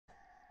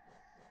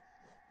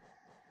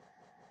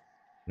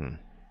Hmm.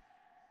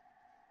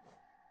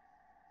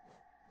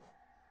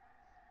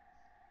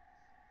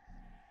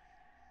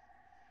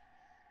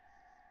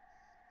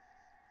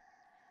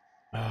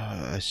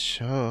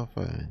 Show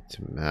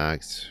to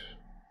max.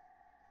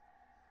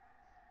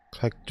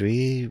 Click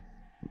 3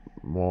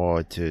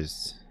 more to.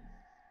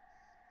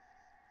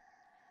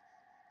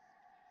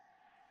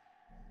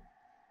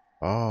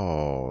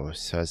 Oh,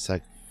 so it's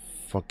like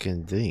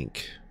fucking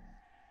Link.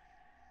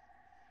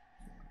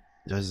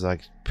 There's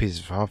like piece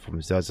of heart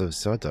from Zaza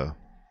Soda.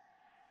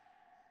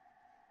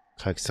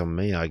 Click some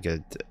me, I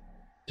get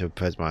to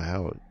press my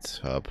health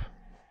up.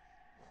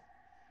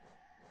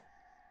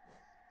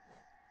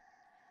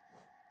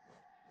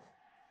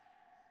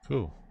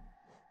 Cool.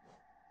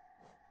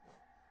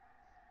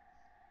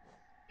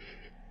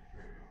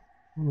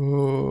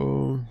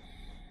 Oh.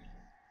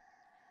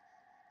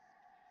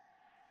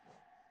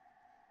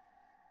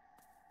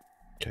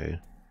 Okay.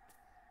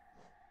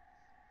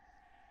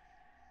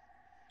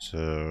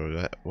 So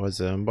that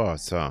was a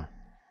boss, huh?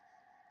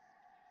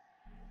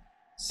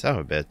 Son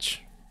of a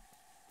bitch.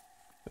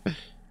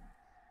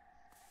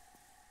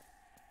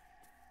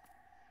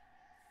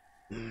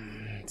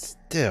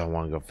 Still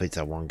want to go face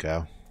that one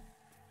girl.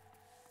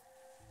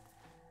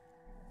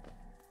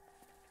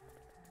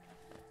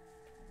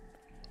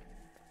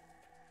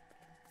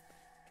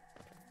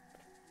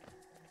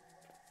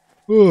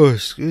 Oh,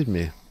 excuse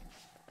me.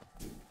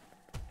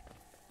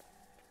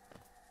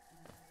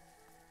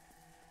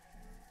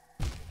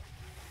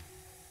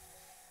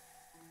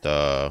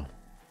 Duh.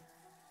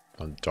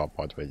 I'll drop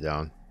all the way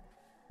down.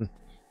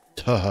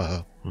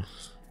 Duh.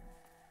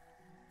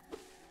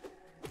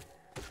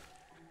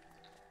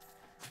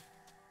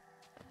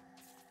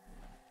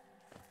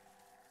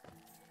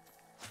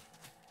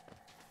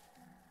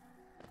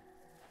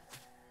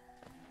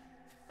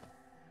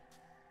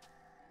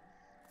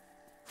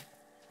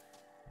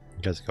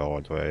 Just go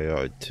all the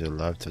way to the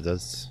left of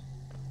this.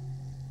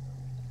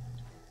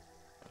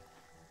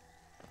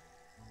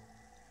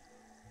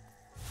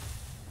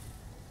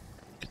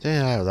 They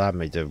allowed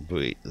me to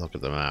look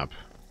at the map.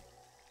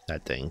 I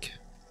think.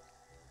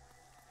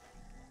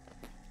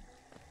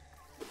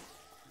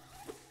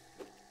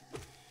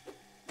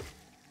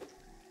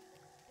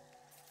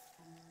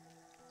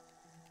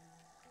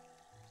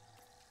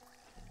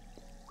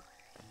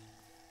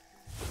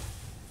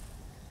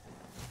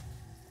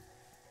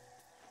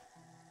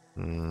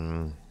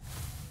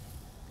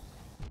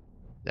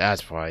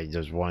 That's why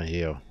there's one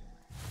here.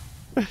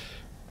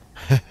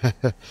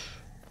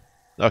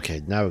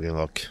 Okay, now we can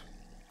look.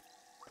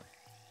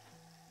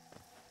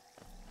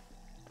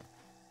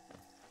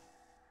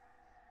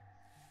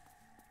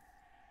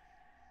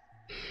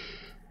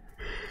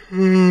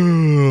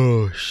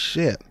 Oh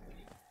shit.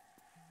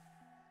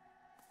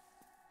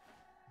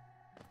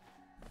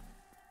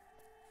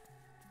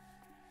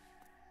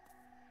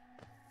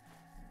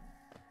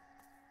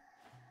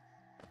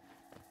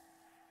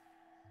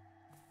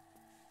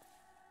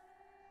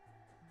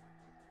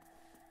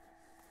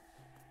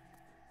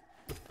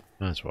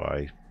 That's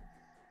why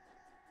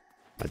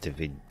I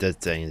defeat this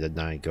thing and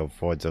then I go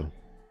further.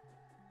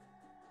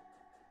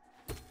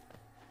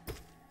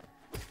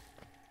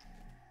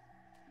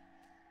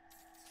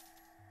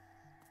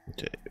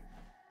 Okay.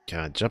 Can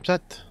I jump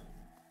that?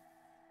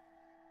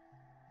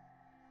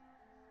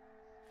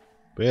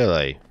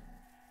 Really?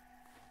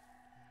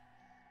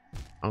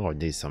 I'm gonna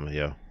need some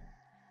here.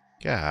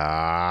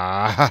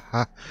 Yeah,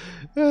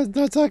 there's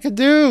nothing I can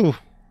do.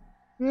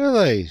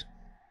 Really?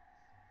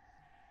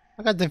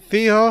 I got the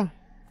feel.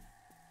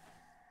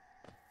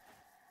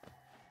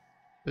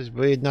 There's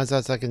really nothing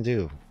else I can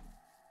do.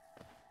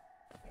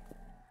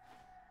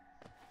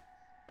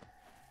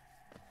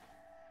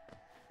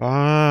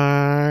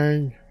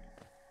 Fine.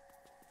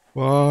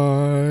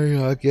 Fine.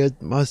 I'll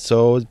get my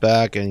souls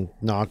back and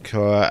knock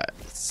her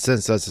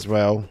senseless as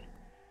well.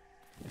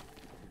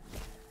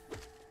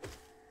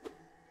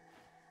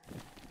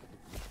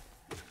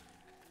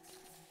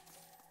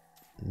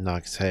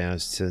 Knocks her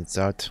sense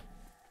out.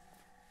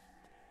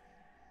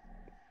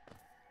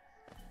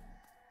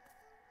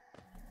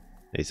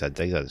 At least I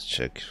think that's a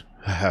chick.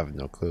 I have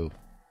no clue.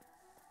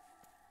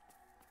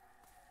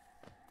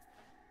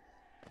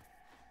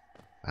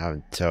 I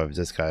haven't tell if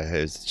this guy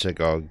is a chick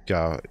or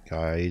guy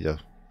either.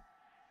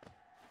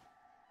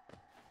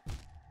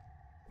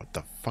 What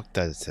the fuck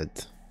does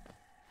it?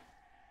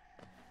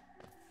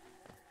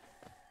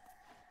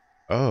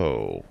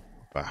 Oh,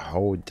 if I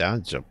hold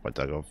down jump, but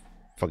I go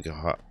fucking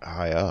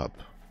high up.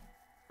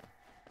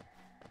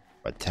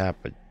 If I tap,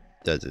 it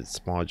does a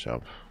small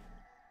jump.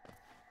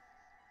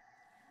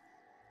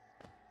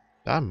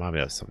 That reminds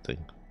me of something.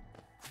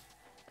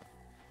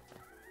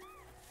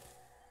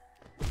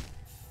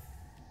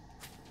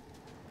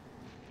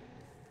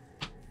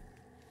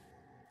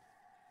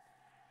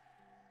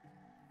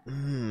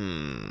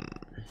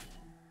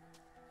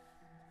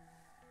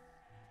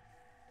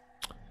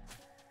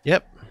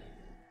 Yep.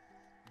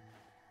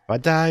 If I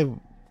die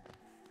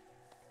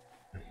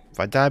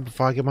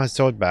before I get my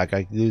sword back,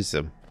 I lose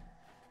him.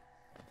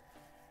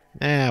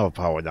 Well,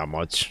 probably not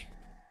much.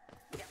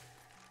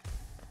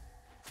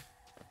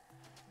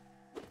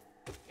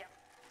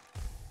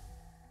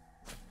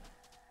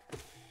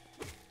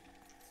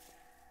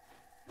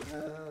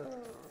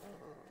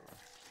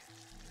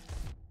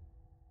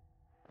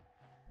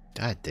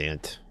 God damn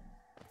it.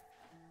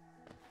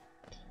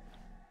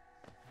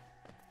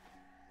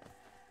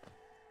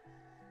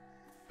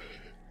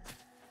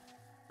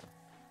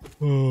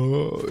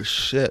 Oh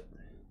shit.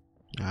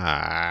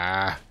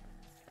 Ah.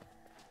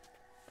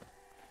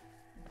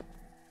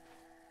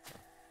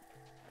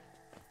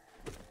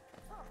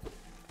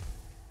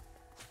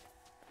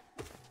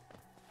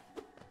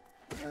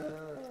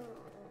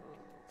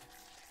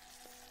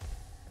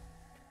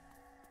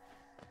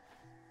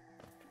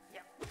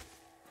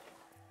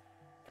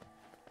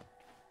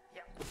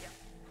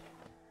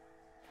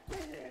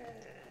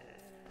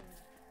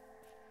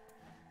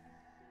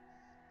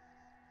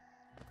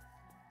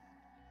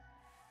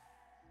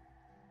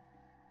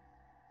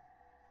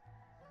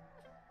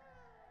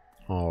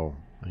 Oh,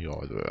 I go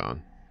all the way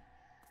around.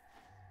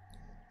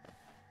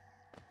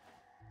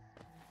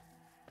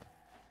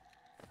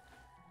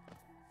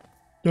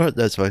 No,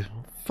 that's why.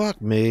 Fuck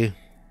me.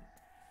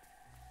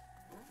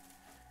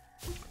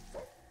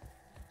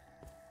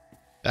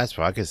 That's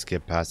why I can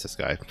skip past this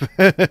guy.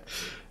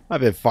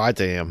 I've been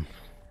fighting him.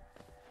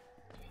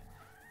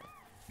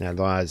 Now I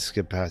don't have to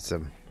skip past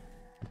him.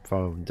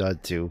 From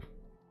that too.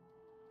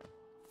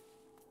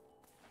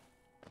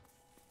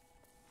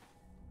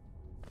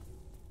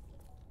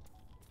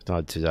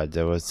 Not to that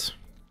there was.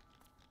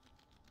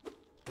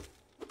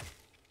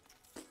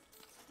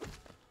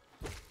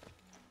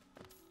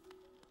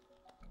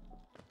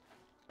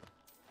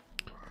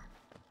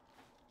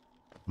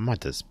 I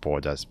might just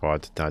board that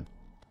spot to not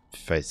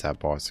face that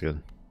boss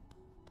again.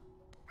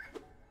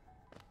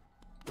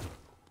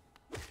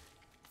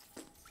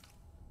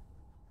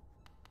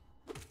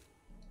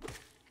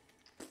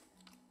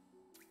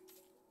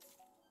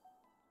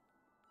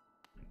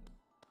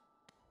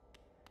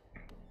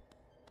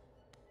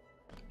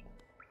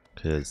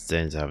 Cause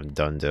things I haven't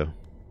done though.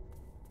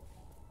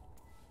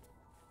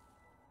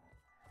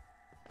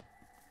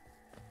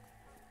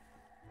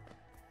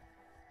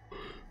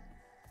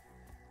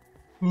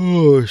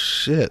 Oh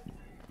shit.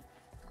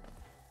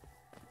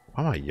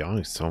 Why am I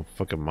yawning so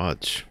fucking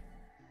much?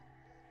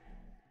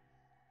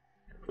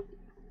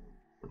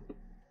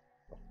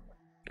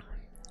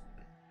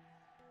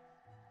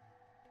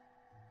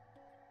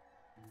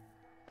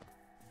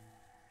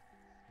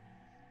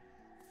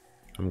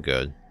 I'm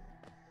good.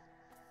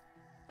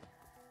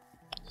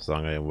 As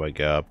long as I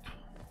wake up.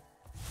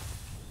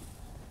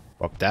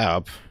 Woke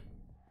up.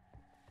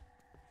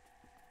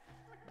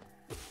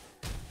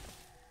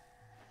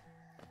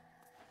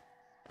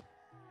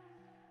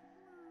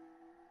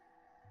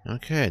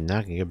 Okay, now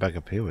I can get back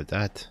up here with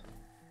that.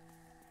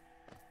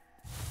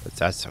 But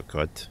that's so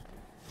good.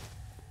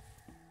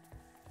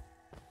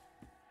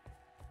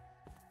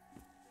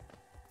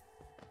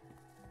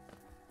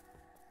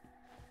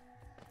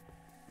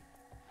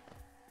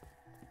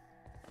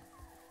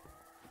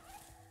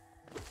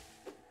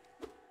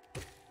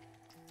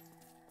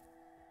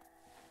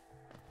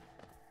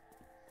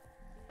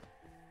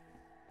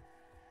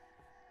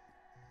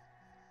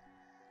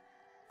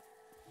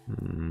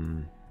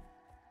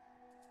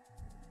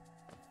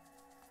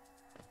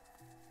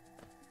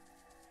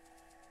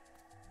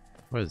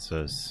 What is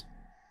this?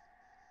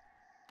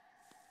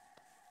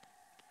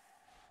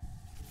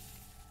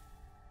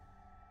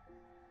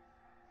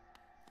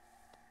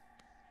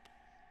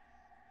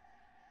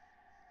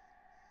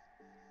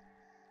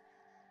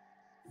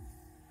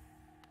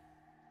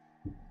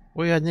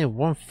 Wait, I need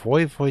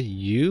 140 for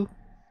you?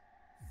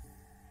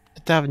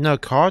 Did I have no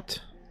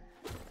cart?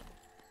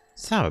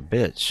 Son of a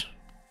bitch.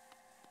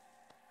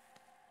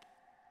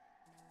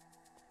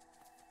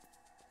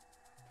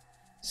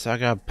 So I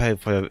gotta pay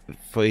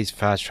for each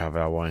fast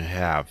travel I want to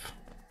have.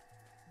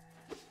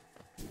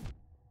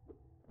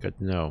 Good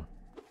to know.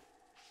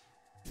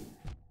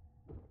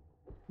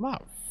 Oh,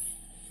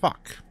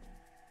 fuck.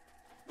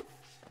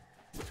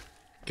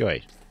 Go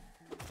away.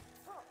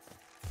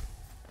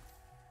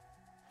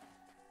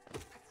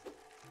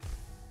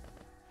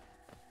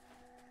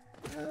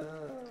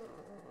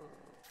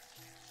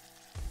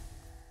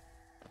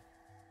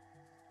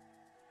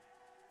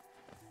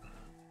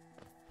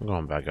 I'm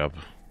going back up.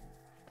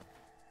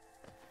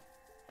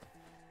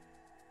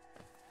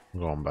 I'm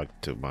going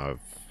back to my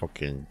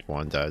fucking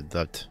one that I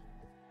left.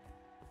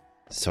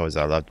 Souls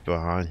I left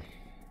behind.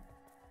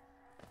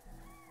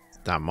 It's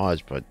not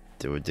much, but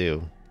it would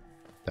do.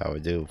 That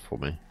would do for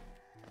me.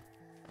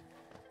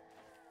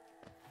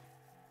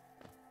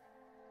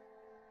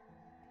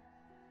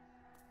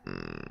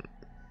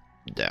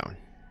 Down.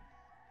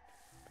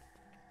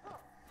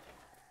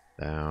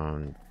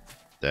 Down.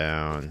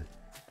 Down.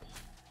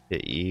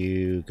 Hit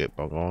you. Keep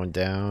on going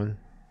down.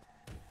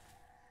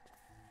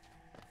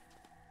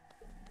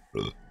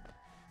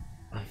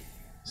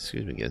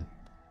 Excuse me again.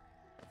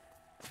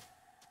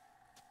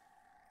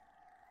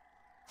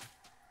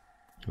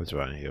 What's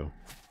around here?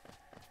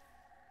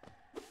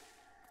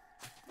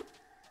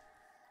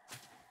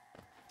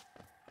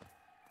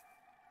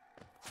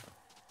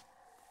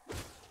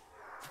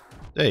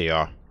 There you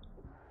are.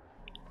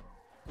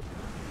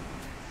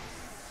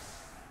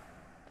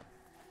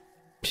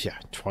 Yeah,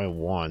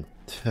 21.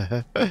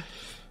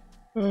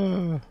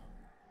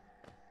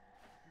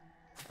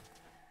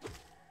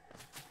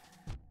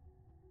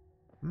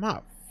 My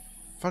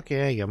fucking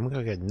egg, I'm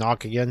gonna get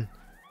knocked again.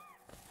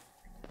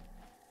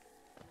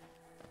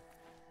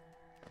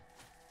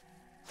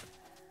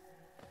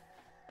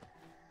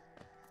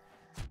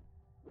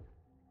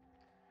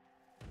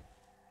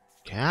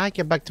 Can I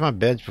get back to my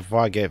bench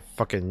before I get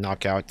fucking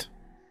knocked out?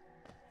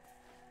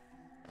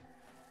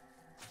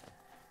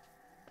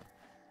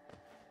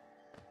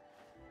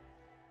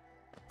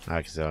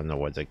 Actually, I don't know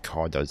what they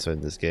call those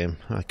in this game.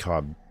 I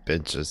call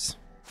benches.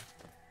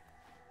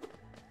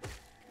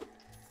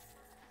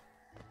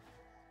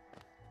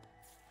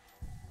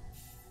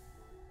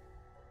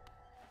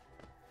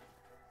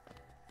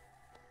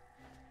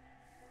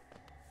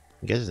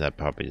 I guess that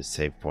probably the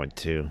save point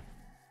too.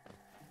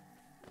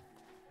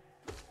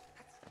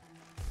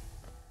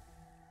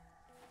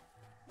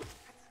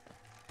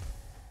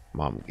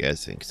 Well, I'm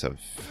guessing, so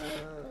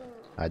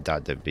I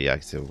doubt there'd be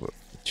actually a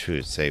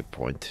true save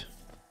point.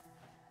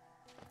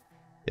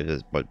 If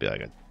this would be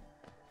like a,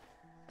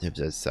 if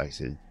there's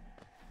actually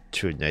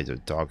true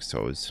native Dark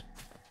Souls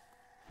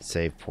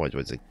save point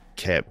was the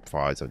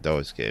campfires of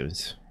those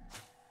games.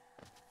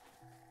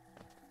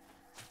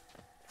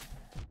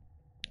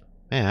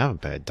 Man, I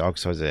haven't played Dark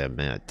Souls in a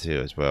minute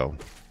too as well.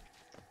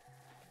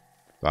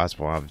 Last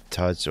one I've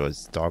touched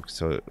was Dark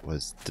Souls,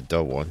 was the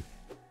dope one.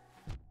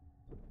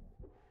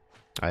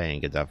 I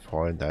didn't get that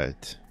far in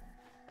that.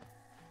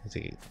 I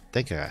think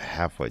I got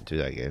halfway through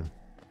that game.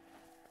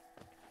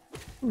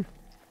 And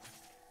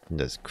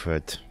this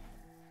crit.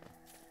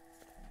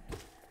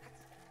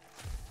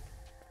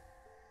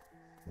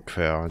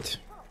 Crit.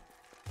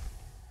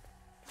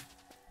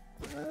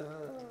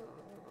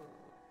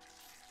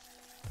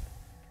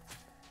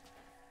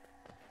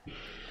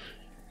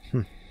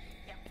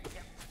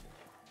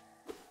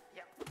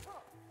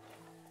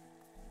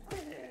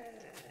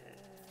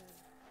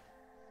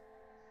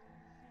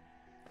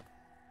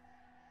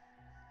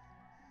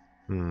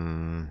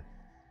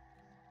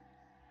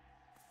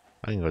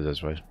 I can go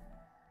this way.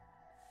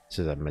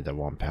 Since I made that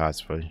one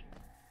pathway.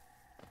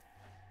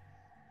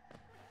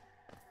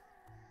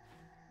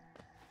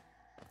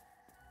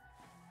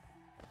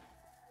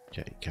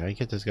 Okay, can I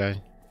get this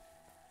guy?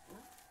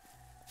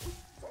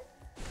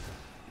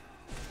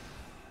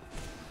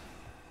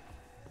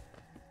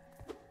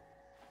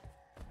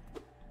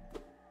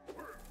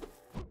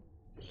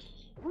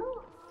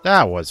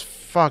 That was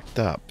fucked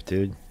up,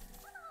 dude.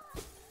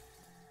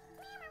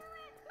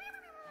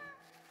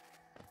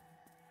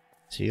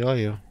 See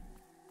you.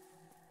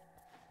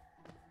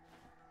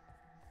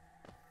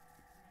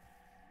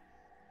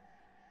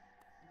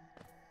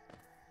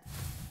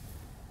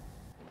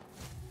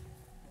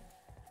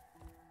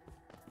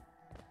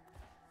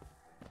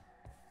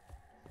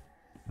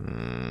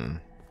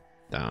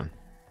 Down.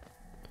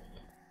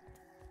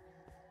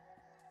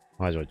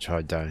 Might as well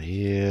try down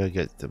here,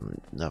 get them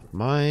enough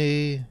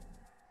money.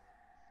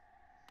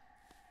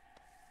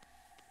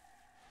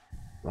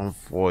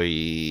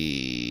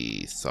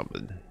 140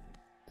 something.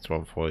 It's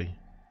 140.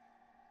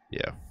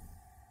 Yeah.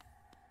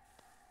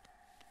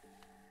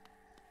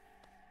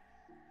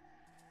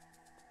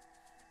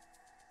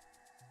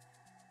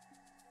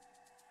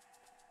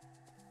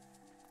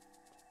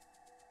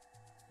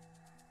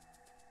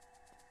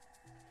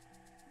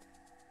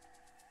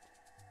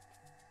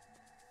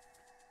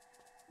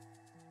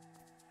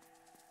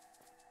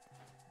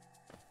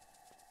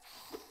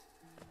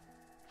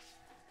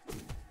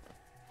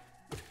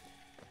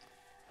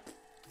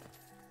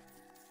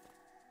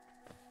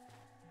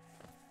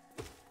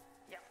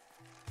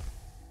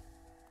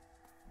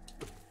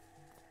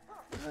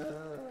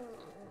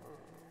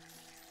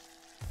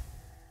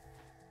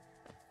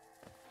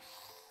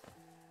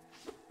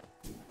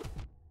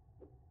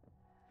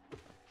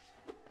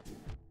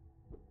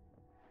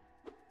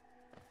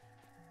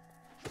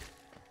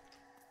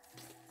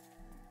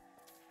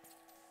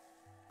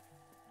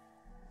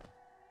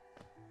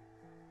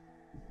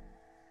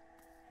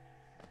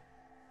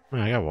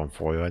 I got one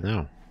for you right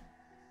now.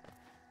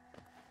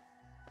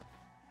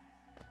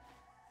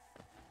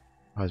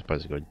 I was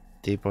supposed to go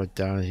deeper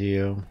down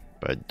here,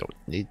 but I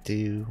don't need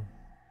to.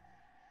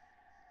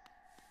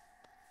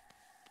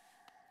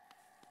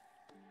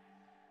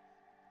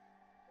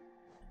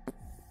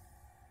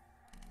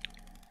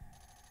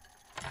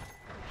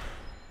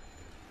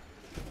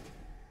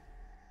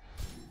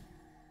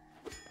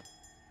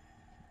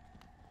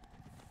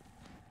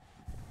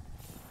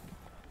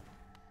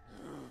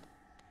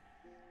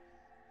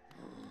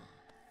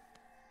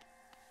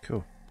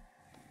 Cool.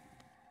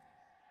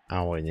 I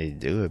don't really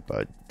need to do it,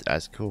 but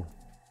that's cool.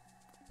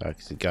 I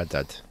actually got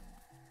that.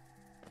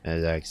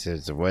 And it actually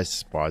is the west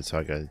spot, so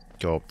I gotta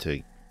go up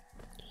to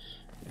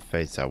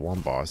face that one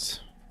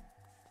boss.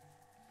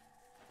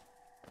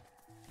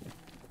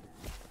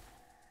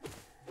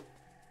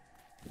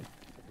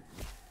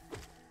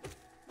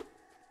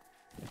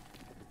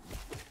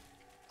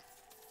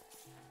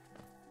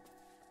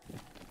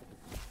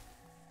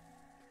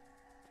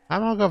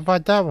 I'm not gonna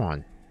fight that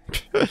one.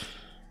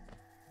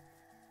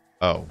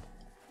 Oh.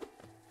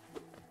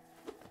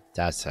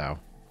 That's how.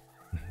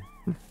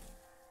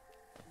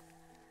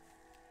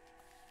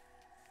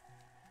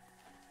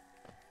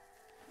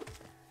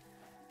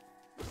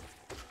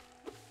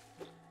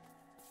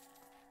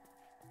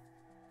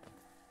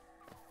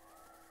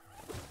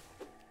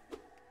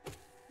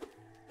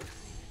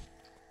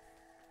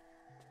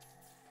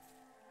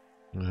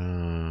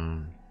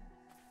 Um,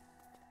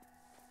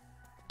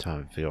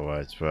 Time to figure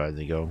out where I need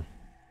to go.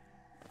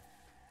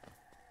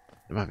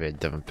 There might be a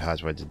different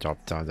pathway to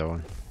drop down that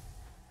one.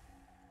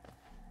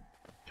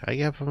 Can I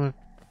get up from it?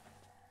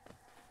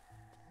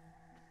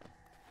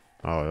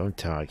 Oh, don't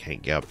tell me I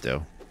can't get up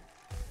though.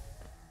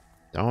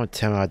 Don't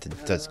tell me I have to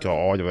just go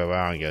all the way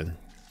around again.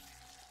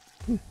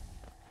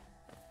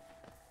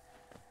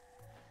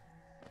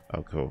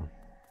 Oh, cool.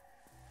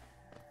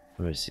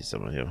 Let me see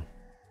someone here.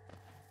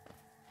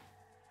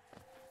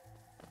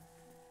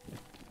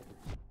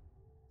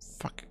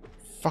 Fuck.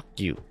 Fuck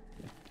you.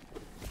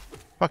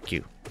 Fuck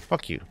you.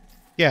 Fuck you.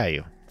 Get out of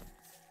here.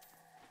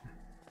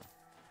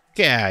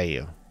 Get out of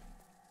here.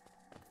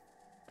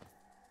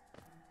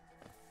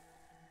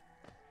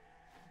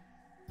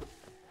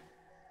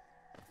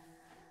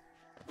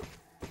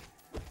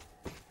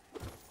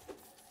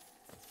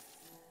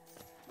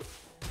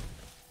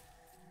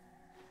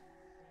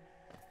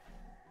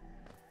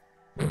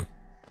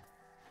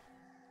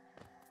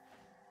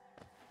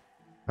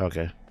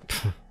 Okay.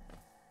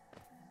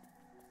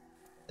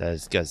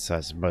 That's good. So I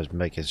suppose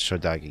making sure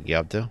that I can get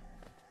up there.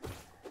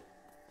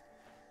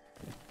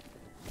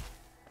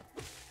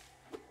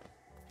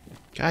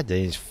 God damn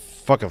these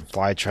fucking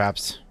fly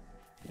traps.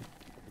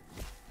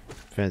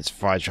 Fence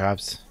fly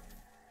traps.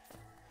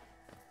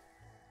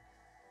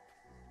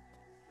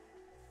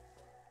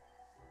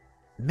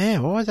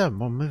 Man, what was that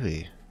one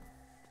movie?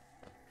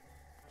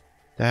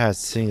 That had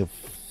seen a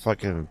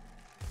fucking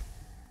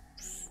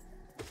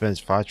fence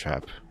fly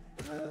trap.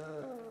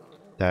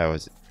 That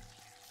was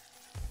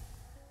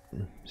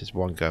just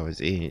one guy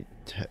was eating,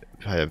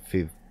 had a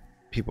few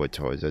people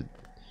towards it.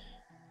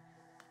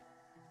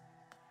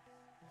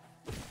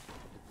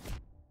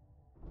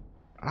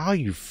 Oh,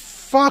 you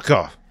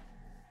fucker!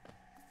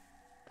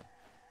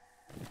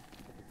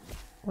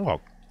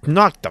 Oh,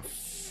 knock the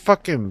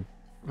fucking.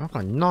 I'm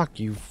gonna knock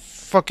you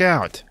fuck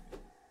out.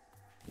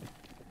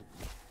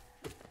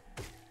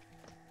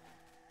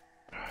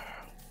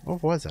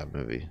 What was that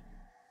movie?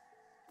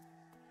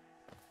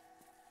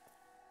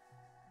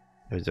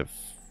 It was a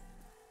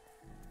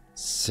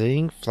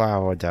singing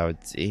flower that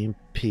was eating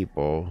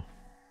people.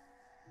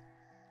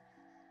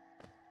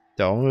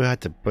 The owner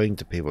had to bring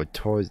the people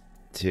towards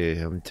to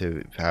him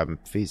to have him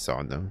feast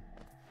on them.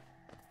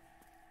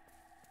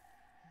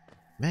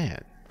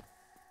 Man,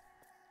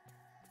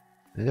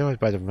 and they was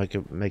about to make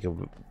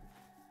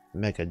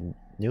a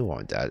new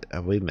one, that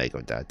a remake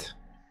of that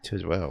too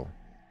as well.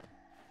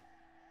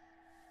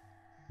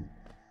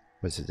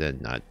 But it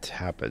did not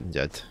happen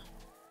yet.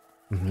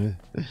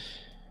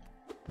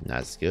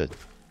 That's good.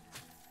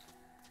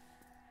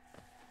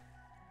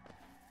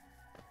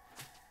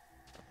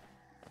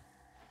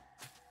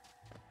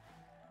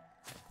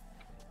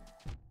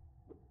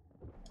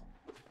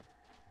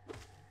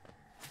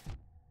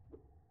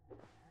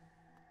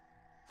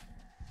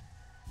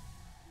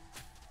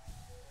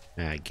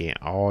 And I gain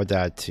all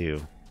that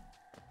too.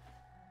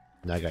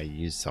 Now I gotta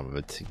use some of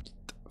it to get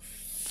the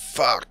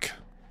fuck.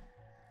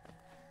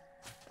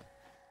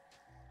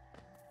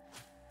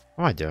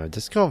 What am I doing?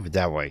 Just go over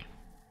that way.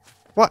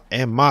 What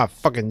am I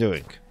fucking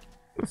doing?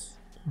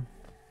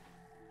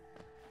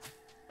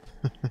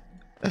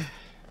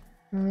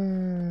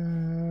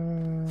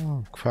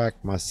 I'll crack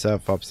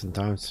myself up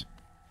sometimes.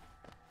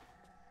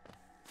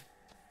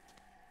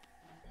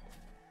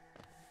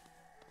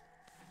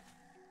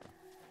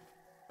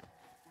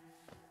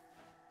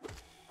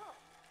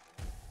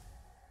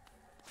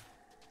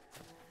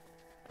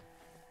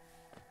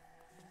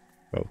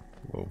 Whoa,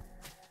 whoa,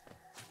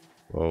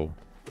 whoa.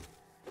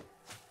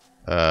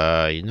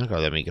 You're not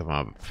gonna let me come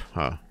up,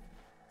 huh?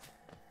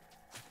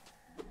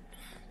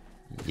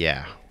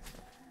 Yeah.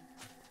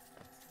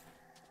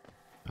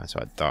 That's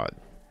what I thought.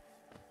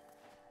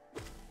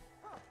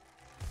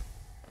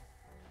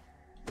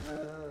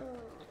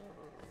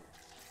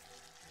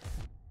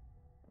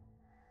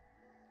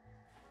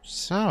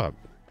 Son of a...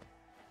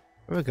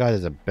 Every guy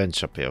has a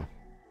bench up here.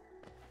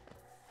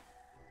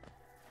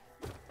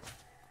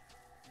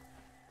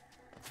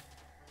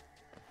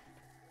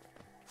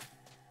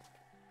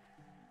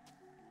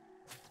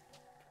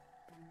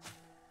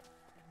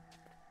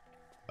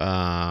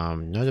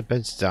 Another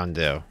bench down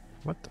there.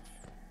 What the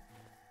f...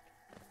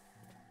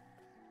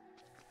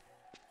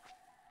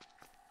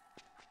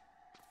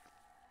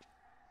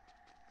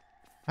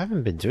 I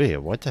haven't been doing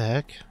it. What the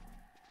heck?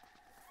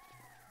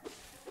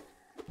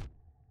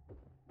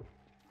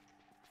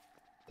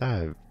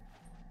 I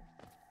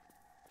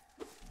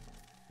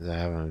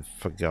haven't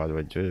forgot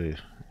what do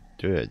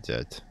it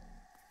yet.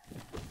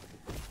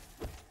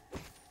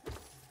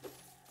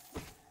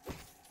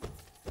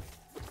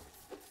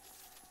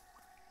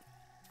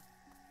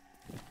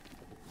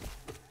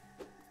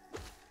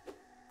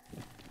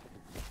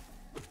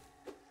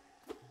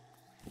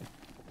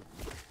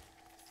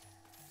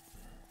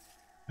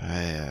 I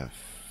have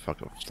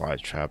fucking fly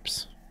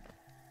traps.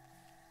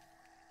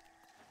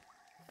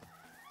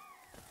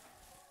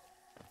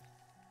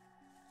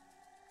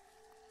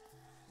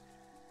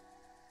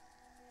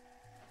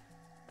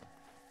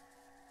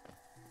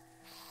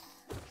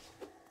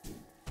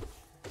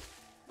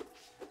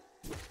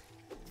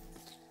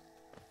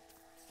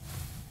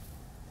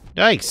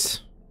 Yikes!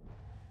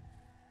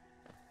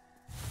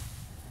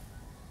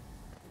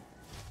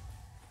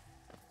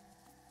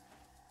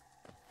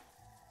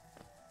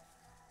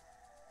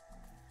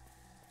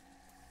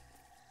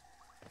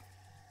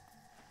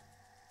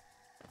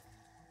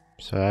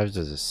 So I was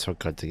just a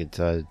shortcut to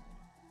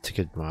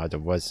get my other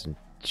wasn't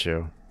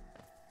true.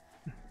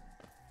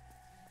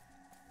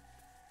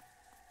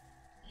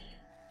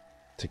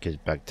 To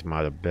get back to my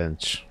other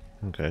bench.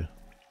 Okay.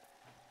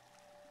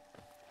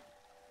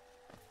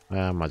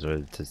 Well, I might as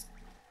well just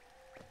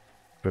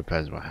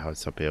repair my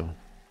house up here.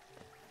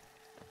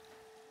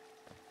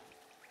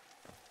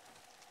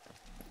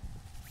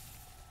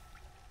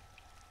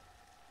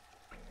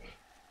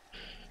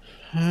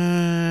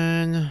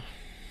 And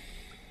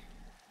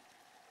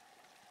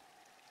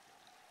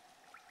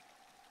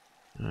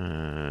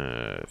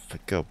if I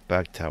go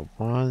back to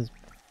one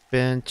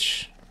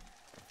bench,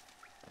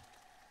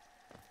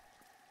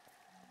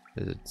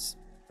 there's a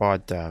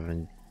spot that I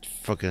haven't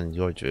fucking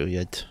go through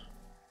yet.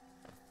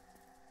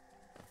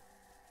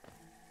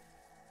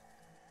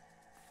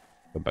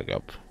 Go back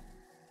up.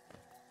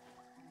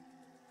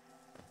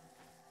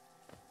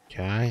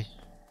 Can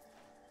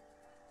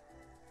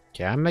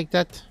I make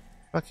that?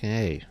 Fucking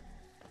hey.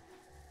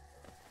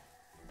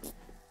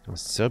 I'll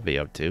still be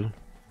up to.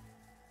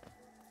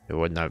 It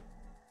would not.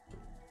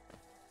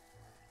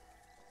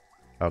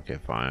 Okay,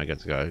 fine. I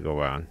guess I gotta go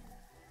around.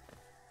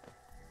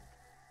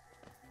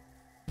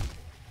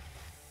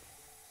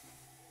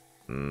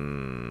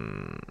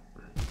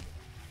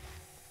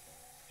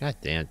 God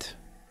damn it.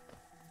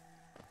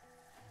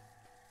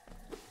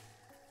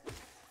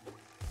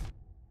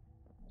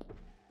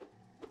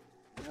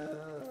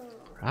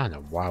 I don't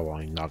know why I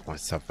want to knock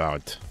myself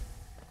out.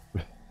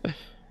 How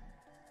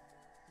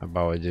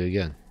about I do it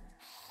again?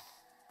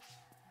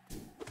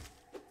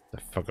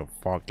 The fucking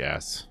fuck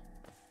ass.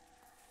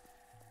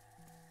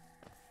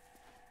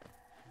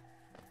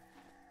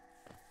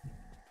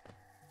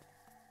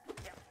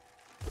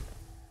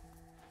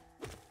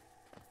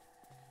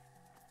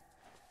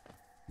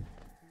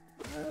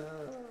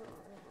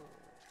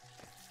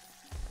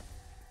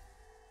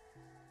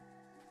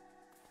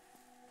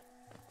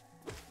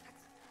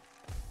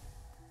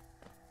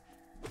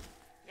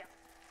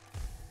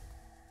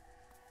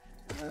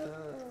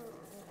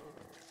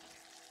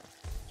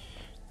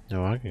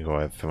 No, I can go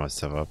ahead and fill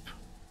myself up.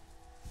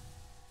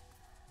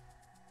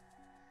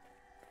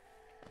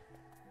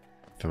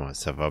 Fill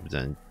myself up,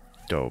 then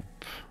dope.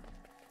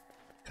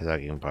 Because I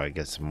can probably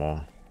get some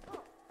more.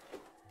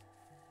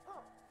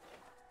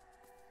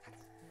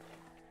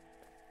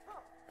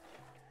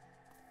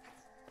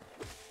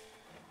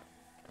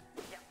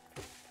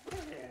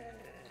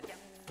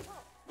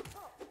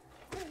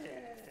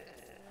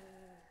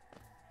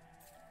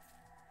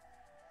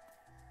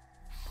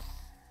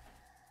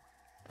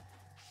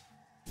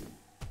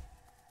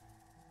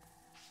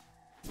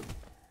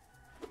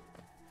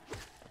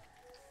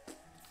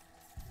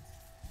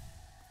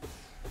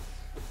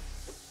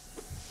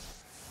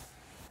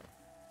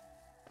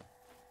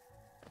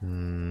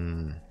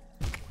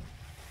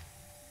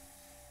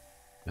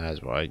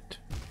 That's right.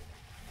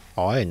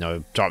 Oh, I didn't know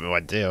it dropped me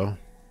right there.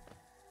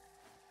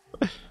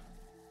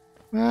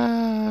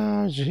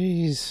 Ah,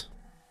 jeez.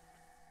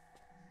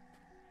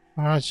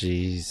 Ah,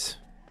 jeez.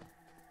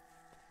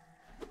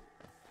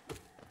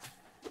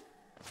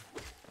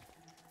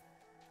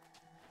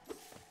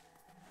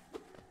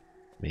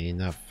 Me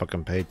not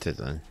fucking paid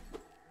attention.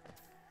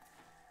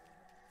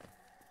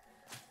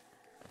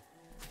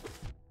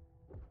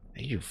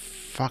 Are you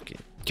fucking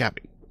got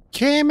me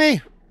kidding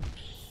me?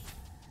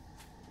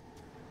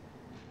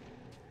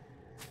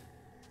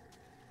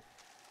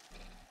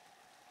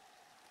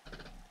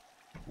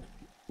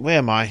 Where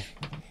am I?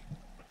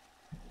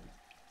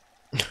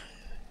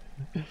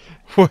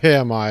 Where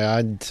am I?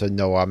 I need to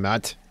know where I'm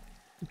at.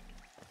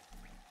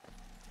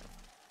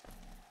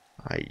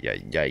 Ay,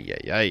 ay, ay,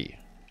 ay, ay.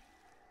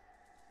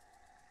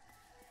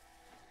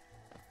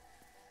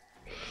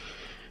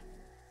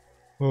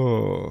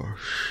 Oh,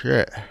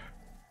 shit.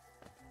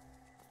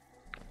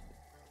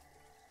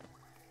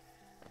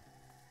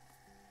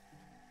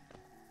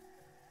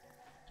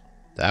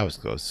 That was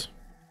close.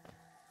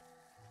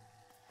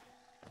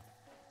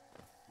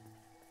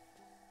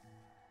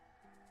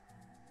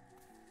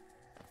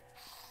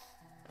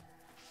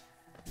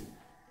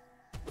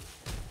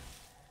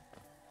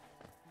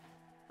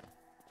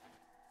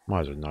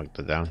 Might as well knock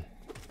that down.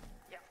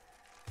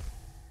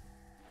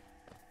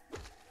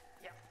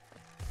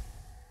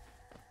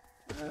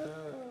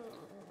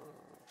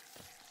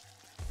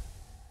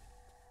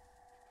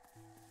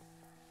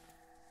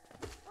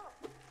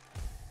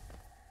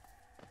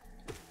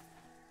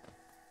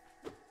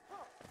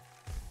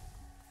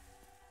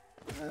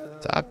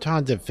 Stop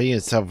trying to defeat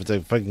yourself with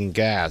the fucking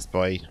gas,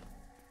 boy.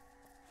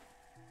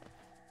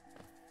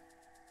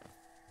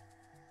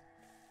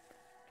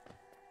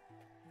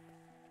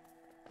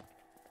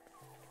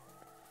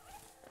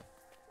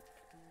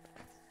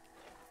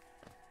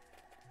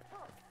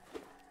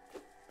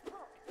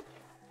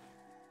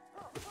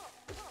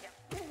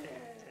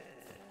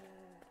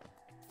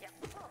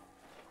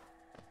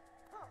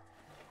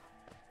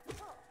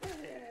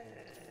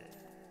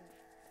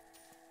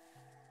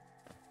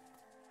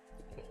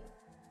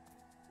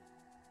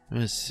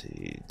 Let's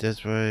see.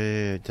 This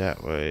way,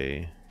 that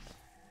way.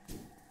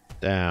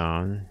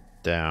 Down,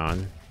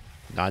 down.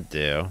 Not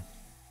there.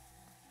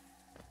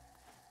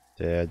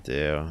 There,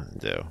 there,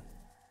 there.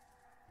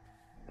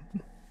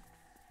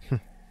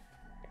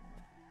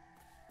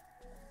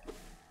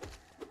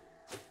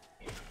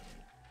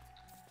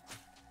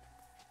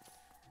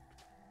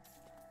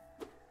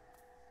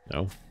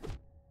 No.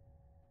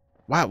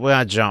 Why would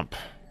I jump?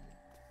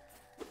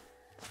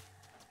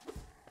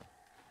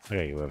 I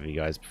gotta get rid of you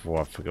guys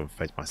before I fucking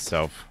fight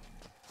myself.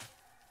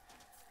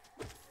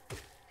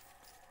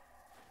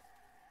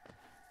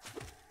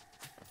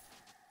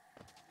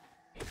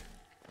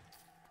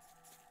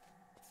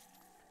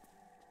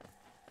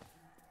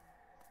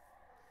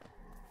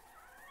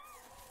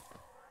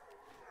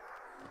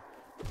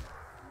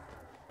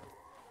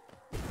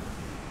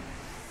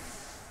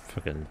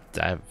 Fucking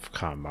that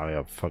can't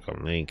Mario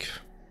fucking Link.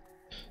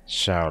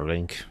 Shower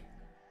Link.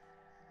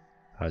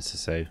 How's to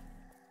say?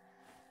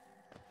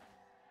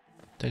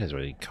 I think that's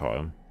what he caught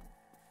him.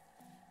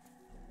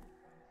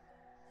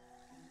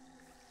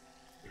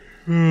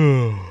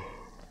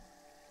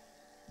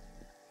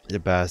 The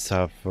best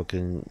have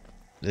fucking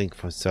Link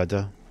from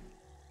Zelda.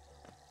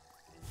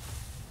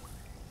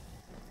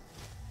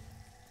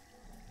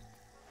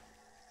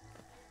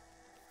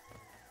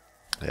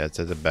 Yeah, it's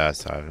the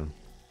best of him.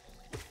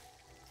 I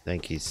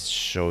think he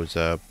shows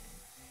up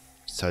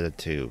Zelda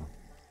 2.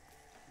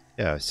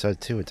 Yeah, Zelda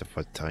 2 is the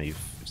first time you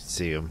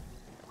see him.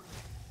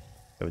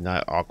 It was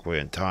not awkward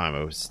in time,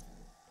 it was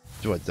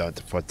not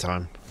the first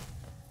time.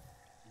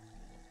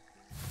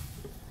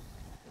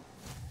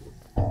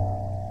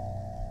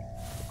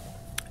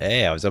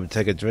 Hey, I was able to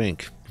take a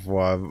drink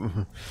before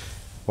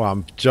while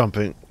I'm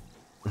jumping.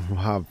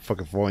 While I'm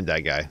fucking throwing that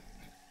guy.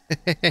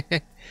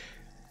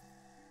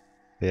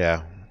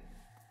 Yeah.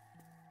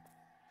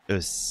 It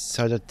was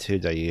Zelda 2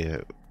 that you...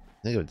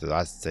 I think it was the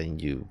last thing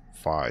you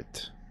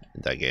fought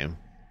in that game.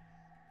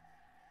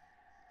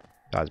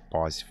 That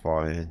boss you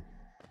fought in.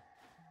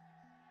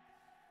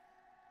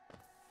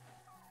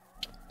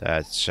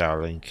 That's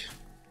Shadow Link.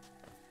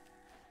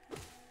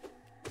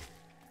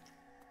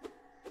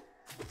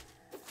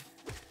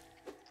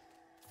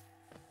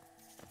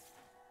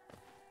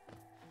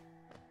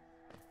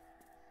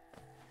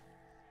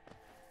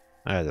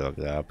 I had to look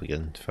that up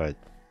again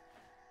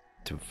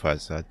to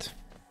fuzz that.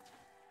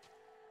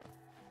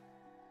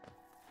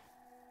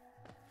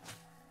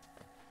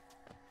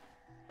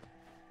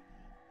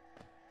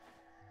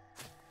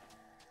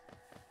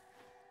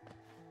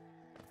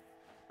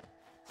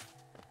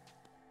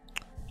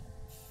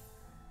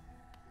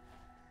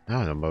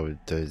 I don't know if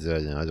there's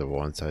another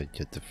one, so I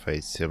get to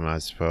face him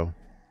as well.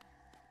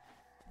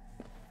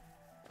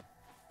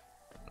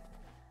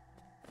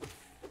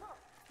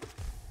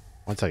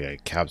 Once I get a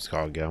cap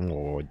scar again, I'm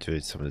gonna do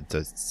some of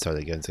the stuff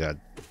again. So I got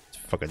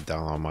fucking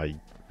down on my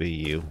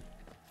Wii U.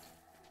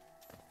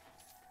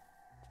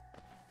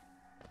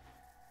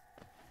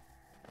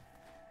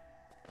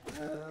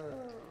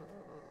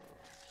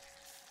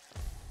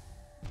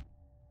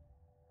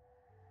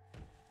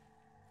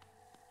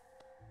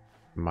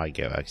 Might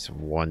get like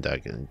some one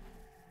that can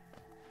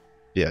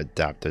be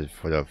adapted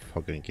for the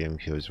fucking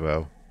GameCube as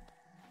well.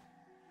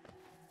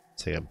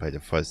 So I can play the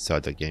first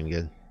Zelda game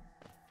again.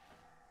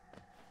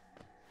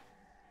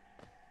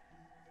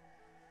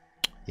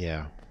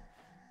 Yeah.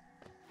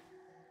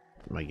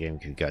 My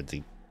GameCube got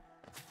the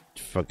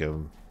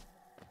fucking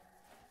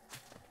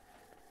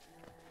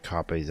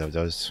copies of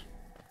those.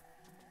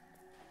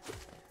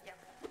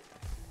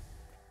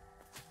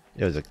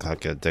 It was a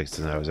clock at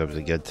Dixon I was able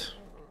to get.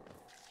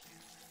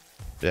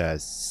 Yeah,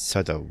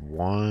 set a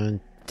 1,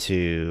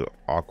 2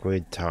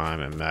 awkward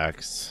time and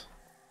max.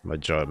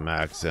 Major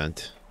max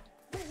and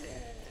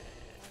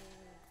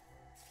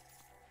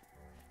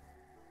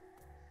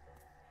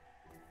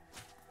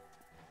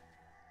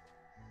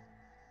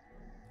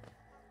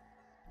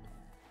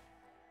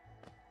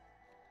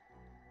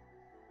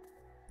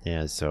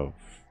yeah, so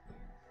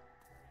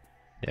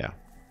yeah.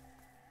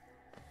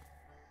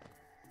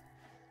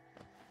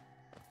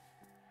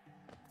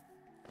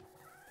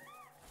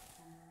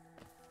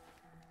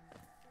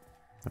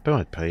 I bet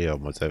I play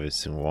almost every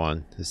single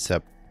one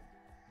except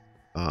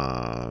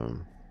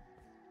the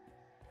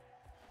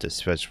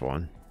Switch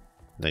one.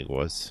 I think it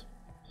was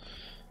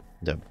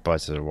the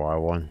Buzz of the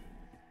Wild one.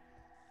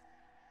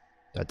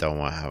 That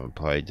one I haven't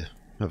played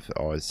of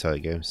all the Zelda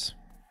games.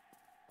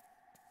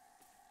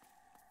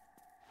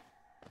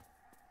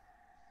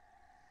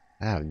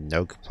 I have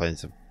no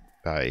complaints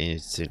about any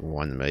single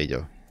one made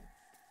though.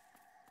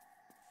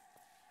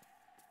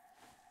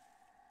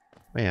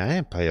 Man, I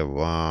didn't play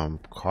the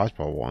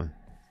crossbow one.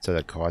 So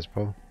the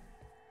crossbow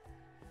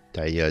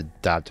that you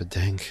adapted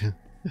thing.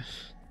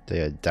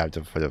 They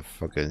adapted for the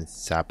fucking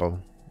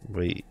Sappo.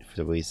 For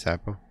the Wii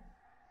Sappo.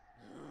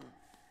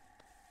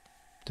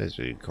 That's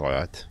what you call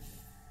that.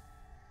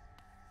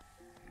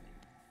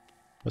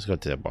 Let's go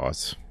to the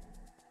boss.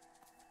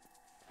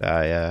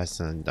 Yeah, that's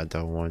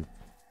another one.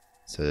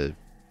 So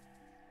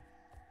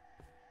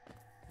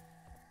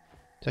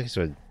there's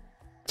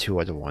two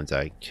other ones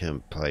I can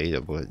play,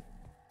 but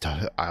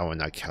I will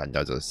not count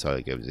those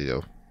solo games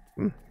either.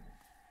 It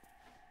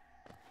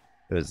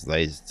was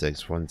Lazy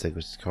 616,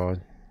 which is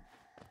called.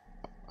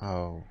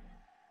 Oh.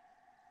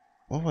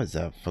 What was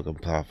that fucking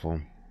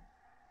platform?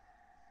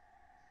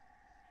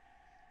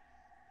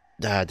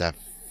 That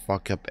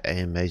fuck up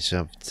animation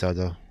of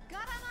Zelda.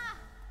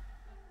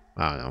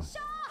 I don't know.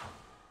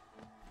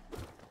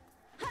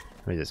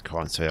 Let me just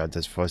concentrate on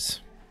this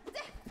first.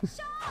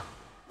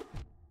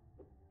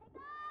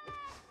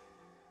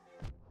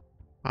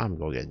 I'm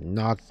gonna get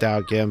knocked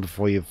out again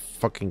before you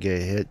fucking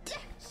get hit.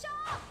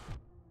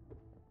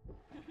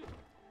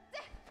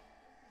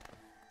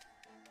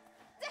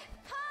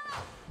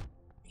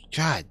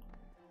 God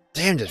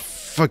damn this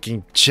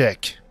fucking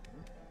chick.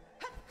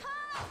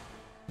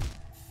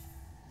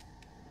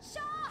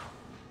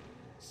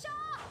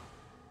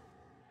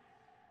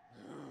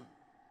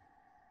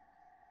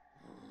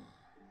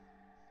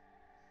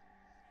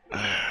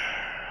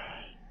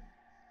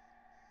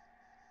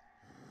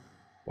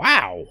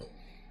 Wow.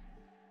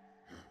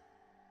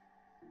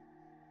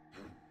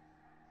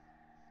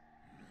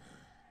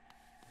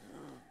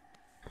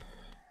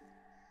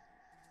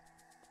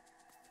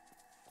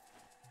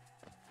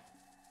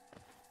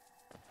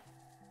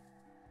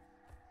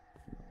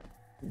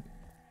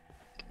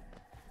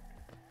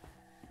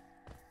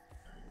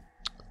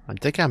 I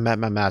think I'm at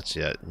my match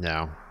yet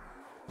now.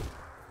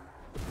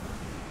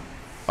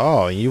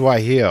 Oh, you are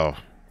here.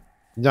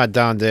 You're not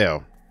down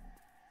there.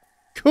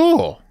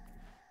 Cool.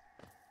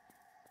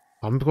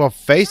 I'm gonna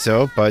face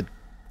her, but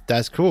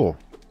that's cool.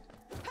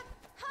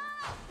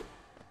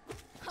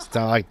 It's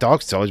not like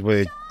Dark Souls where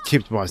it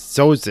keeps my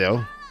souls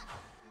there.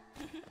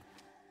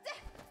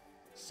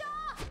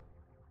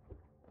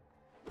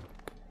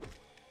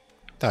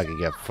 Thought I could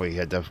get free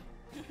hit though.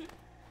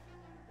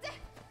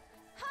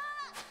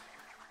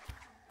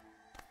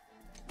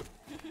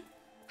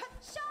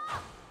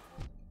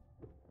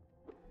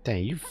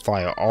 Dang, you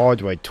fly all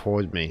the way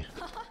towards me.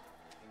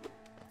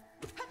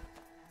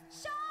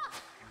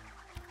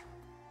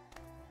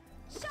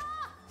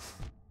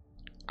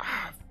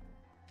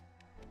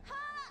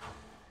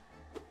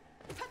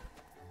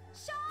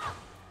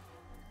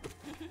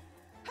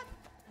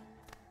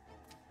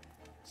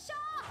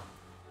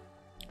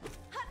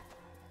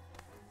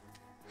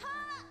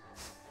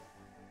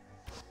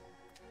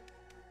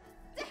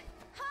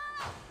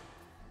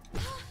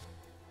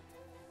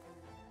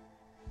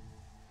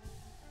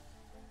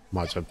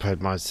 Might as well put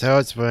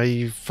myself where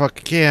you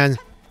fucking can.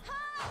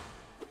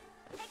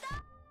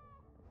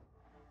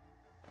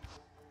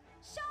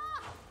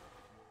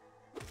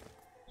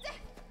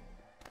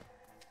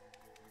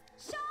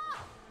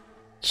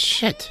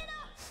 Shit!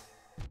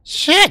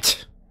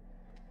 Shit!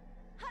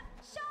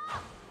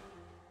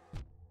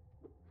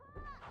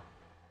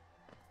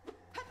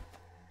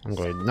 I'm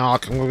gonna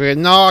knock. I'm gonna get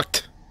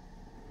knocked.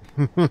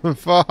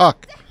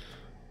 Fuck.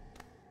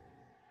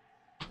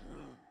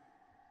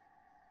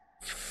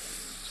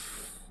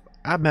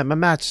 I'm at my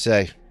match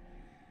today.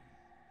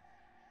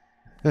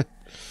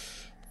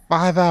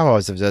 5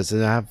 hours of this,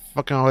 and I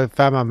fucking already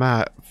found my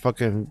mat.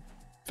 Fucking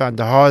found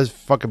the hardest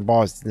fucking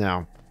boss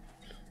now.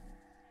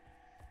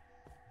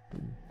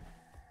 There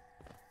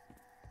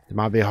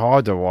might be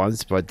harder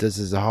ones, but this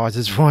is the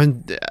hardest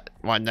one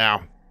right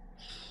now.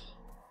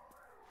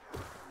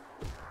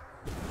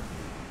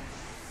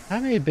 How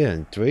many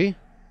been? 3?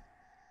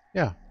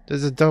 Yeah,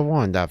 this is the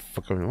one that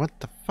fucking. What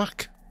the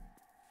fuck?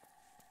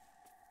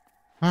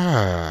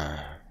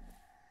 Ah.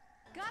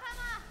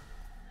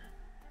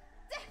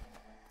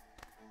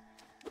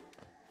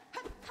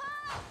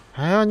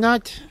 Hell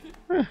not.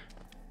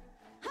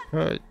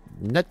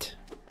 Nut.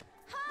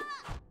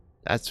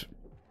 That's.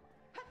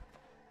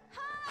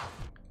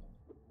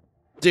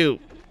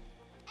 Dude.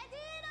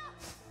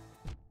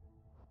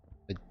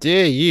 I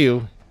dare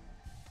you.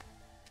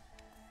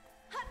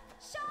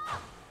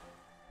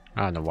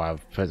 I don't know why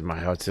I've put my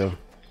health to.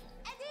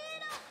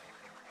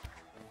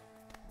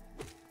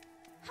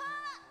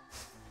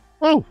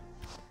 Oh!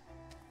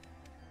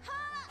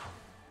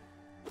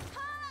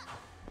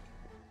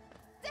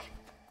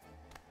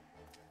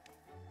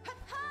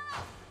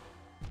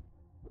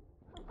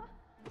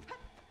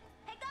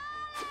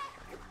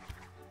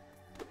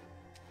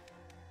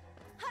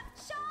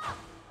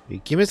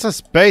 You give me some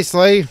space,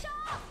 Lee.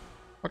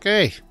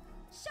 Okay.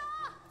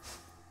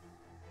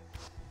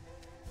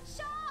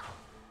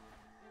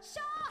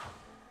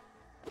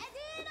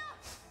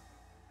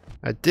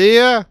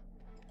 Idea.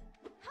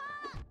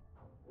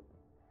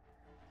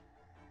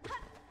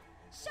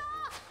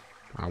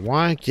 I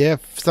want to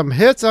get some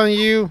hits on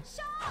you.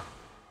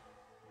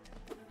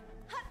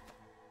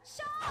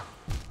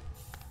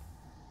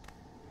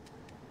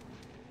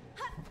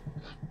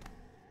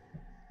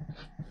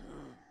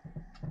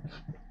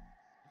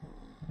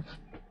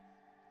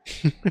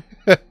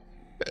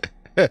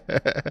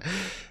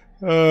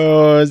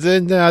 Oh, is there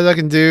anything else I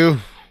can do?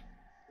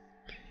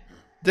 Is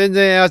there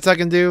anything else I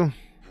can do?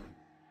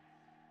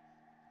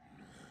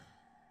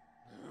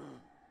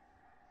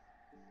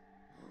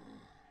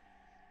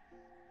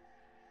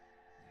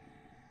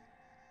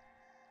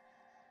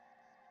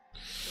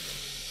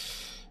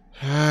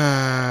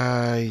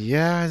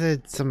 Yeah, there's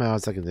something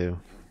else I can do.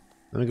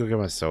 Let me go get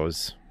my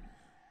souls.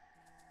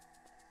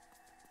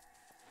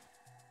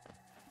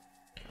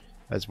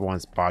 That's one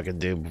spot I can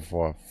do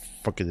before I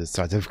fucking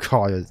decide to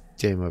call this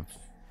game of.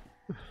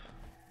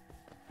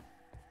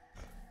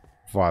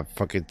 Before I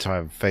fucking try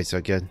and face it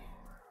again.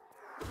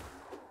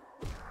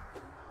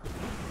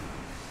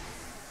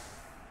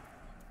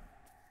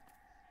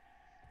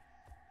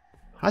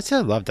 I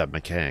still love that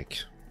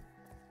mechanic.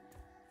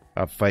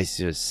 Of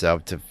facing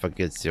yourself to fucking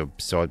get your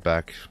sword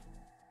back.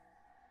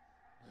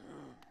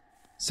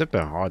 It's a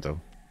bit hard though.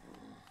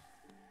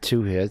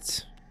 2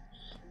 hits.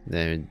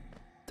 Then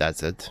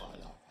that's it.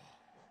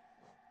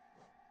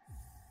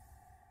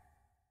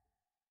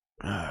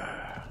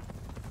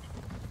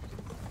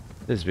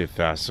 This will be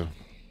faster.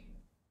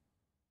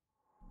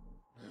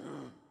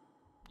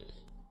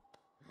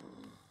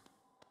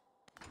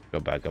 Go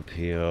back up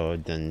here,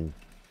 then.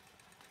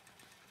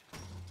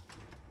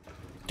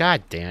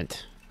 God damn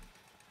it.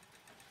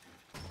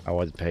 I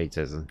wasn't paying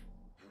attention.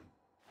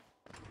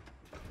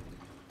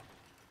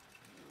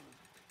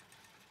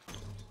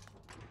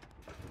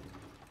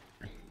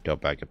 Go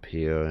back up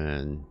here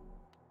and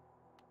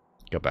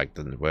go back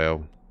to the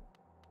well.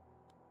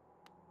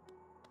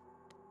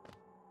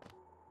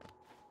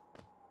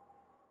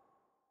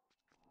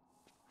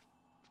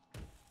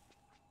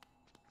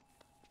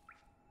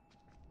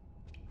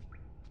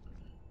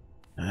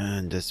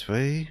 And this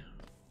way.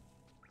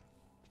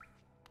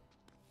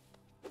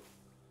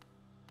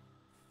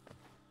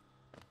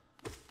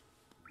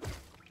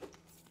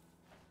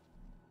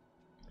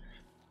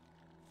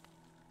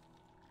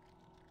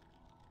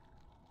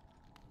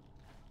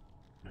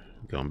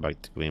 Going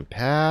back to green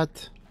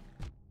path.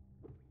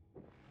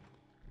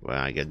 When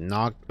I get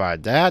knocked by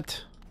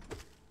that.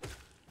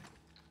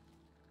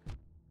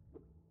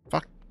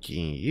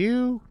 Fucking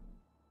you.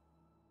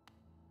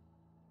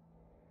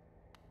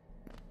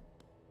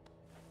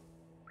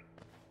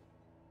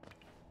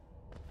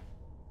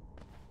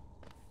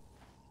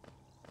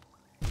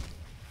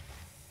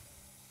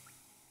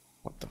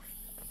 What the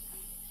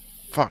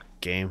fuck,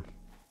 game?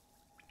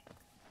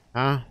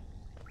 Huh?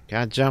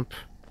 Can't jump?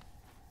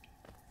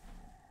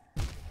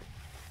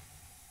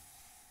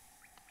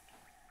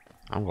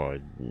 I'm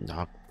going to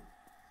knock.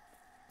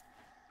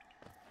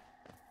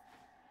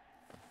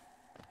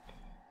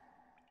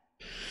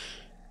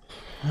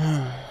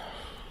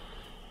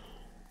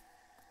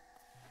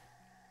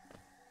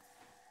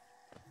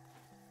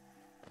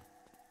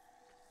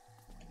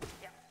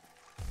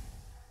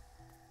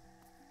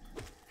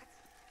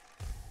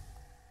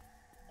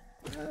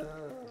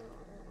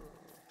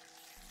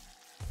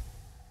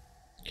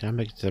 Can I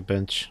make it to the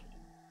bench?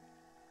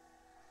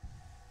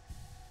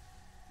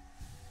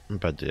 I'm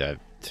about to do that.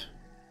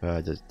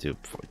 Just do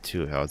for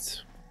 2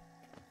 health.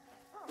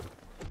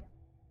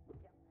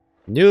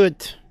 Knew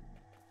it!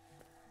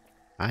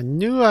 I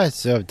knew I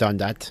should have done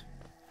that.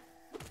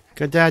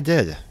 Good that I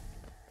did.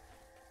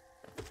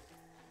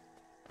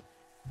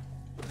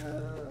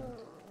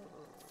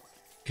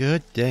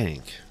 Good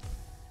dang.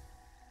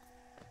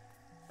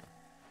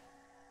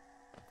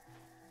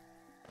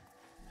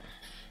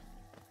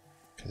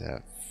 Could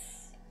have.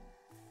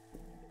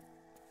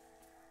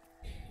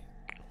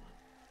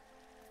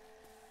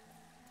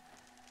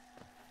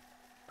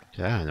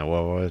 Yeah, I don't know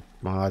what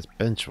my last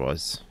bench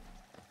was.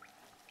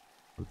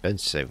 What bench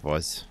save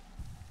was.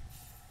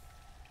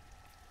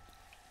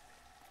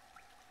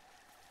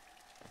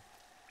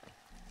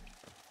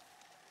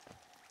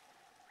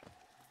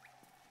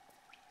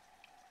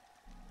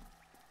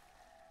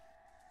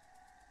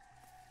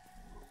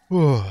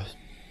 Whew.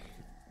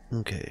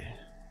 Okay.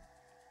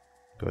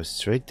 Go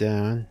straight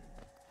down.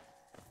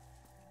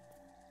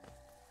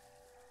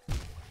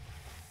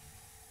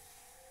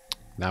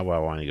 Not where I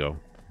want to go.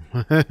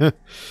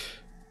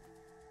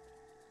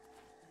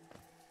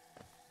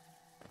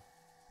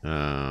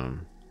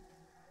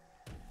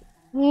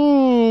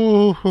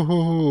 Ooh.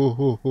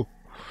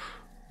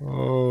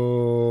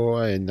 Oh,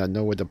 I did not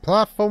know where the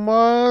platform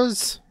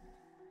was.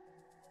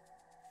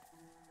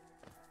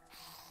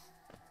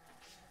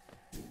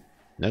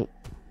 Nope.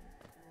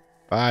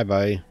 Bye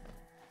bye.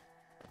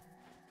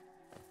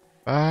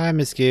 Bye,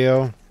 Miss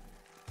Gill.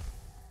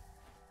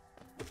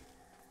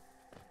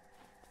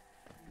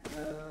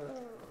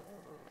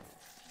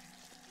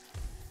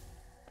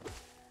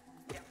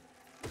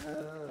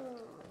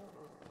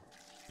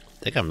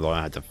 I think I'm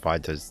learning how to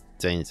fight those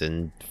things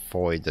and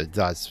avoid the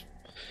dust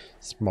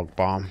smoke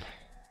bomb.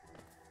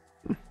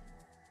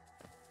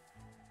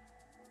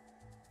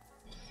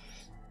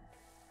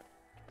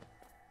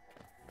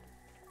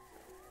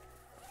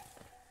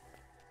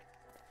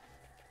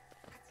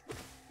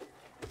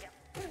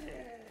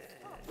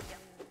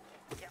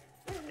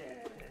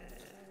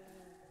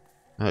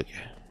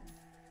 Okay.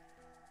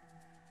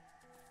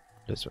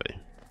 This way.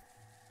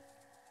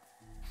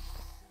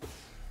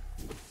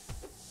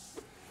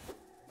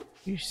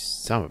 You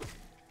son of a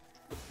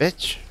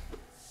bitch.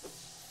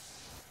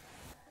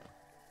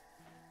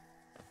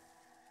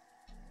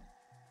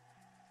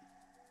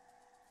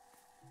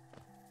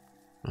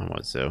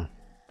 Almost so.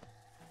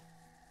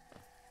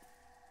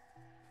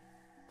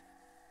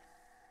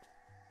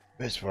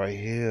 It's right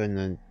here, and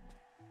then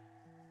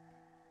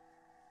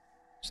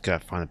just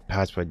gotta find a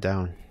pathway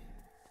down.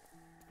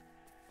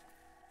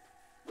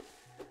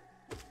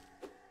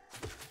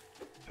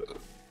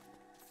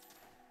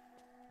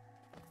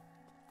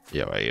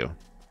 Yeah, right here.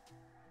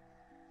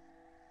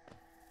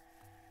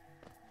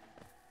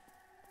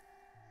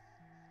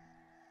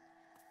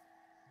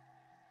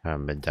 I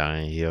haven't been down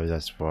in here,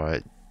 that's why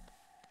it'd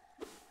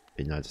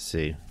be nice to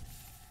see.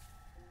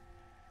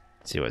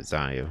 See what's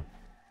down here.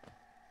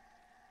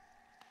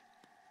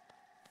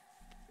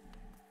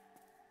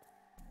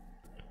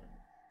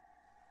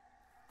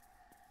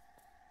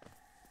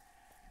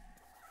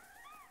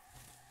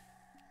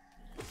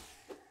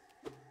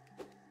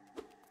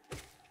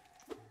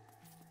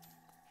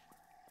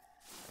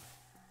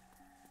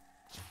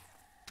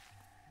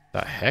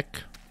 The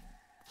heck?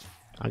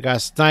 I got a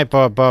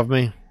sniper above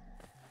me.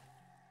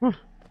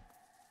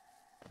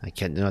 I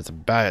can't do nothing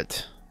about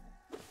it.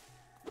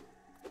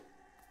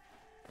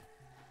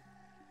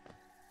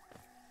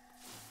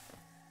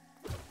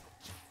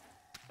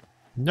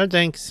 No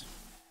thanks.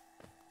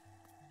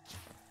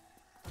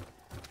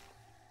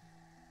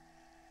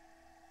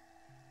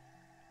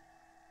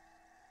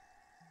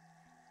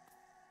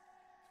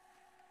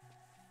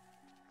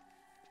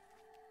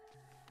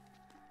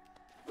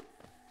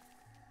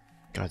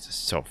 God, it's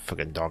so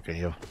fucking dark in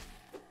here.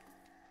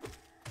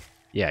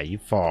 Yeah, you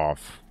fall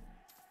off.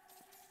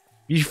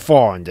 You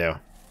fall in there.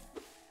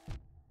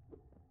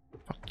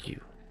 Fuck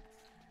you.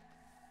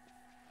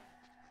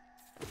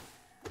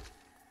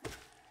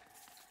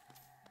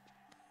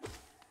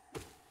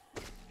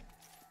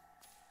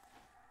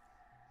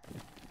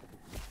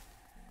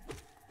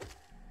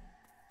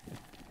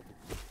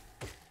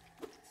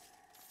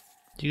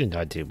 You can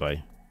die too,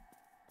 buddy.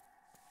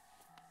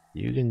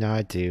 You can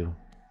die too.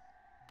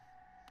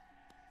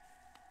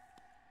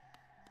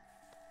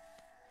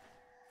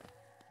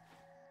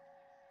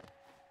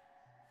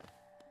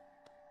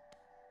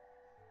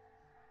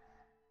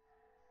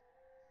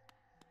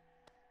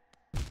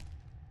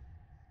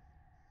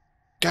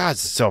 God,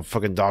 it's so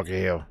fucking dark in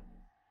here.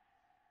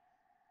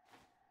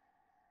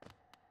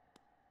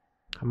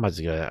 I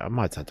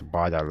might have to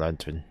buy that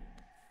lantern.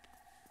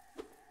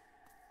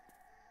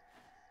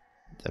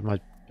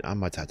 I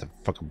might have to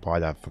fucking buy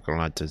that fucking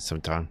lantern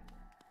sometime.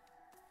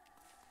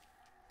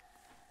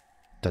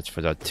 That's for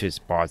the 2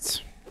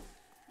 spots.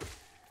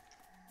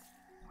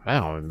 I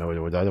don't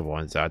remember what the other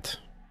one's at.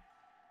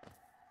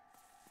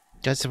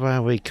 That's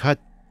when we cut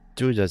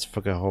through this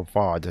fucking whole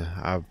part.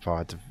 I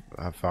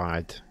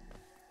find.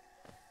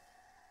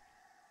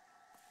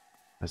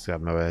 I just gotta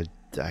remember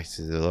to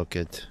actually look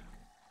at.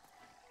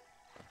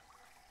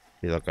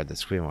 You look at the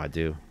screen when I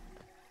do.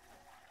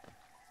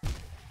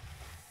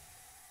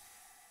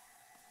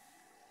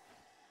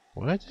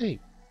 What did I take?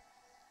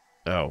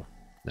 Oh,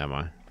 never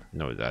mind.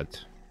 Know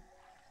that.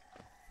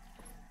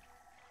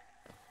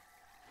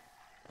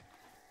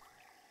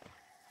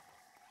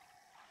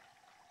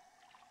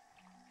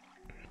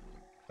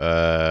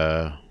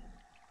 I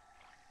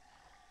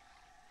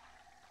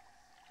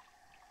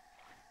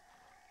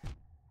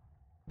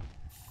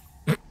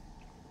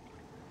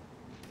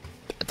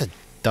had to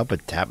double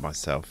tap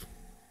myself.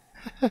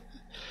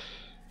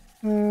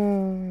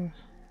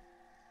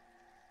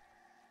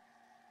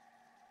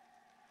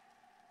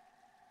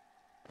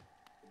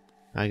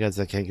 I guess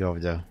I can't go over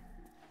there.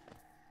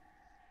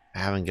 I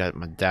haven't got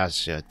my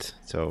dash yet,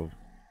 so.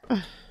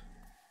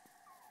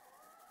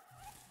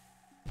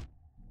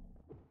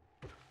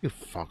 You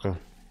fucker.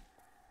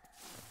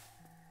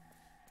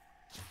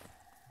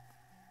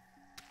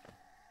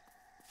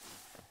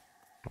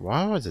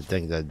 Why was it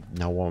think that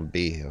no one would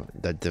be here?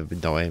 That there would be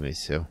no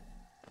enemies here.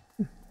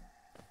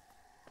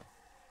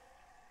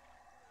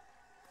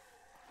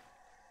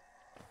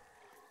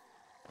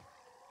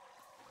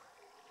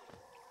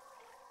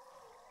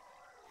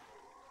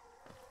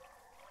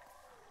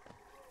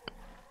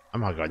 I'm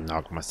not gonna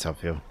knock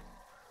myself here.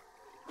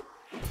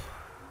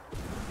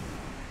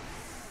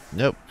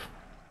 Nope.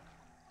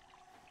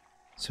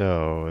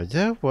 So, is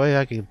there a way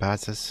I can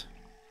pass this?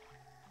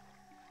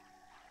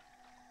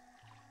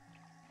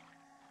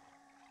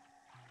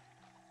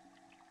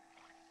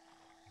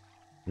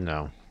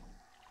 No.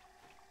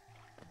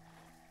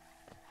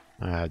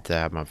 I have to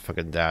have my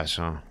fucking dash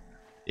on.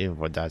 Even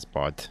for that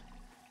spot.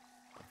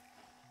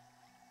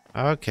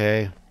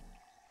 Okay.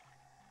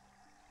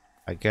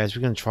 I guess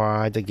we can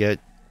try to get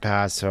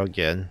past her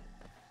again.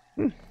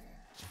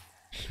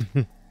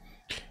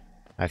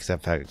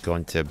 Except I could go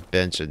into a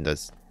bench and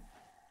just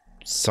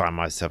sign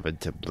myself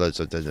into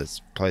Blizzard and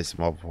just play some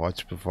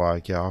Overwatch before I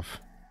get off.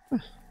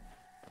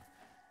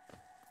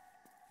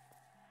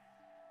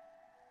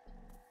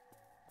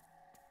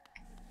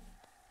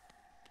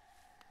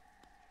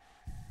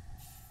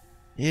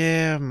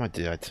 Yeah, I might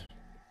do that.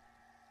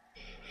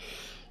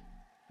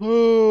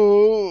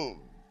 Oh.